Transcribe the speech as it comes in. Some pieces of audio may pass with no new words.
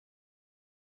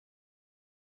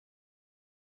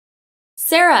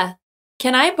Sara,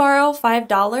 can I borrow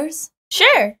 $5?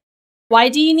 Sure. Why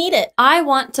do you need it? I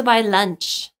want to buy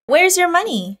lunch. Where's your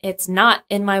money? It's not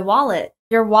in my wallet.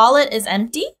 Your wallet is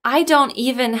empty? I don't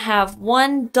even have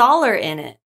 $1 in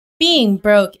it. Being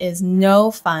broke is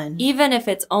no fun. Even if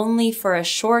it's only for a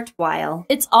short while.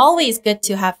 It's always good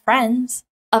to have friends.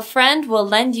 A friend will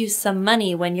lend you some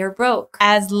money when you're broke.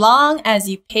 As long as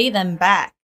you pay them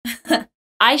back.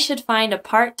 I should find a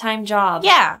part-time job.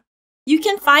 Yeah, you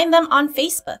can find them on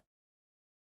Facebook.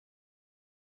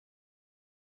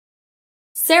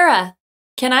 Sara,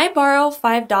 can I borrow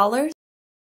 $5?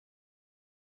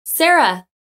 Sara,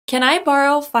 can I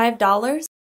borrow $5?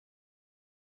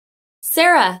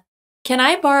 Sara, can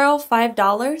I borrow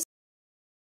 $5?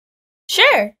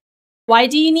 Sure. Why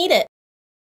do you need it?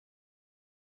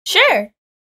 Sure.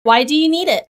 Why do you need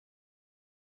it?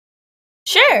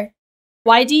 Sure.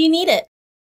 Why do you need it?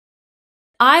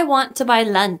 I want to buy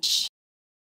lunch.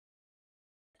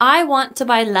 I want to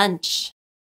buy lunch.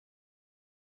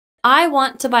 I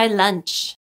want to buy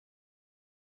lunch.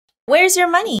 Where's your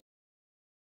money?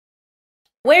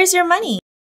 Where's your money?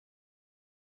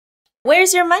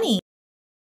 Where's your money?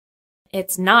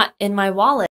 It's not in my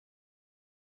wallet.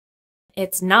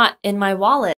 It's not in my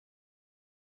wallet.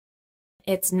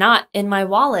 It's not in my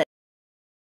wallet.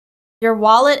 Your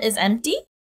wallet is empty?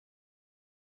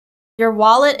 Your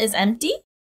wallet is empty?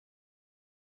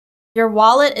 Your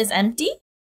wallet is empty?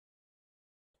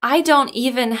 I don't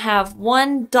even have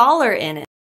 $1 in it.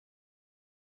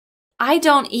 I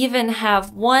don't even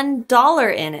have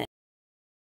 $1 in it.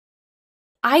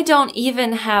 I don't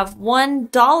even have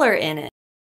 $1 in it.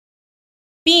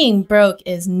 Being broke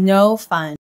is no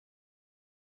fun.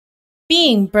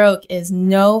 Being broke is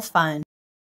no fun.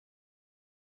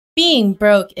 Being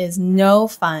broke is no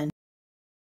fun.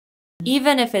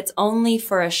 Even if it's only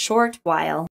for a short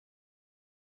while.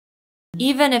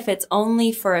 Even if it's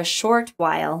only for a short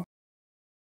while.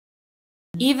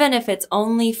 Even if it's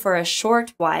only for a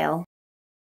short while.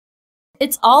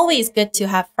 It's always good to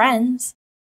have friends.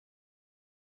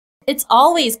 It's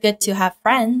always good to have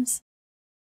friends.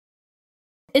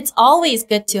 It's always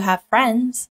good to have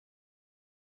friends.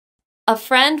 A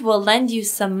friend will lend you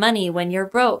some money when you're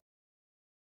broke.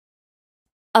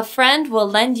 A friend will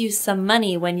lend you some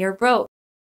money when you're broke.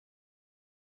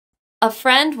 A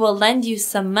friend will lend you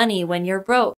some money when you're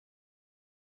broke.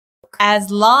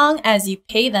 As long as you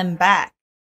pay them back.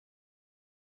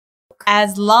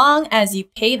 As long as you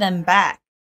pay them back.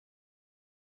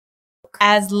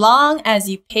 As long as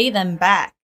you pay them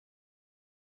back.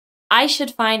 I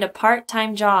should find a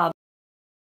part-time job.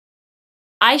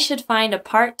 I should find a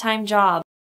part-time job.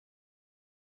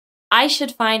 I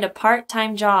should find a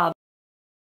part-time job.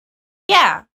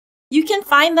 Yeah, you can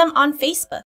find them on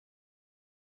Facebook.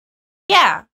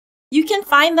 Yeah, you can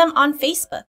find them on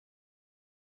Facebook.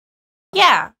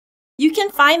 Yeah, you can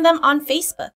find them on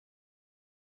Facebook.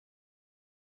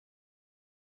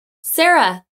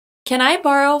 Sara, can I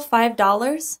borrow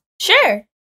 $5? Sure.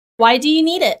 Why do you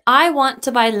need it? I want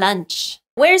to buy lunch.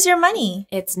 Where's your money?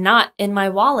 It's not in my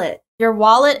wallet. Your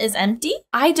wallet is empty?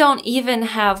 I don't even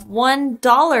have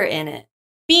 $1 in it.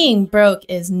 Being broke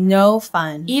is no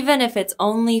fun. Even if it's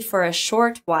only for a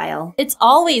short while. It's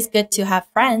always good to have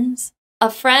friends. A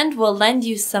friend will lend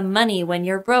you some money when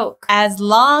you're broke. As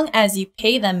long as you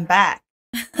pay them back.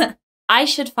 I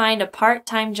should find a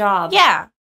part-time job. Yeah,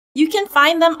 you can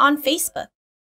find them on Facebook.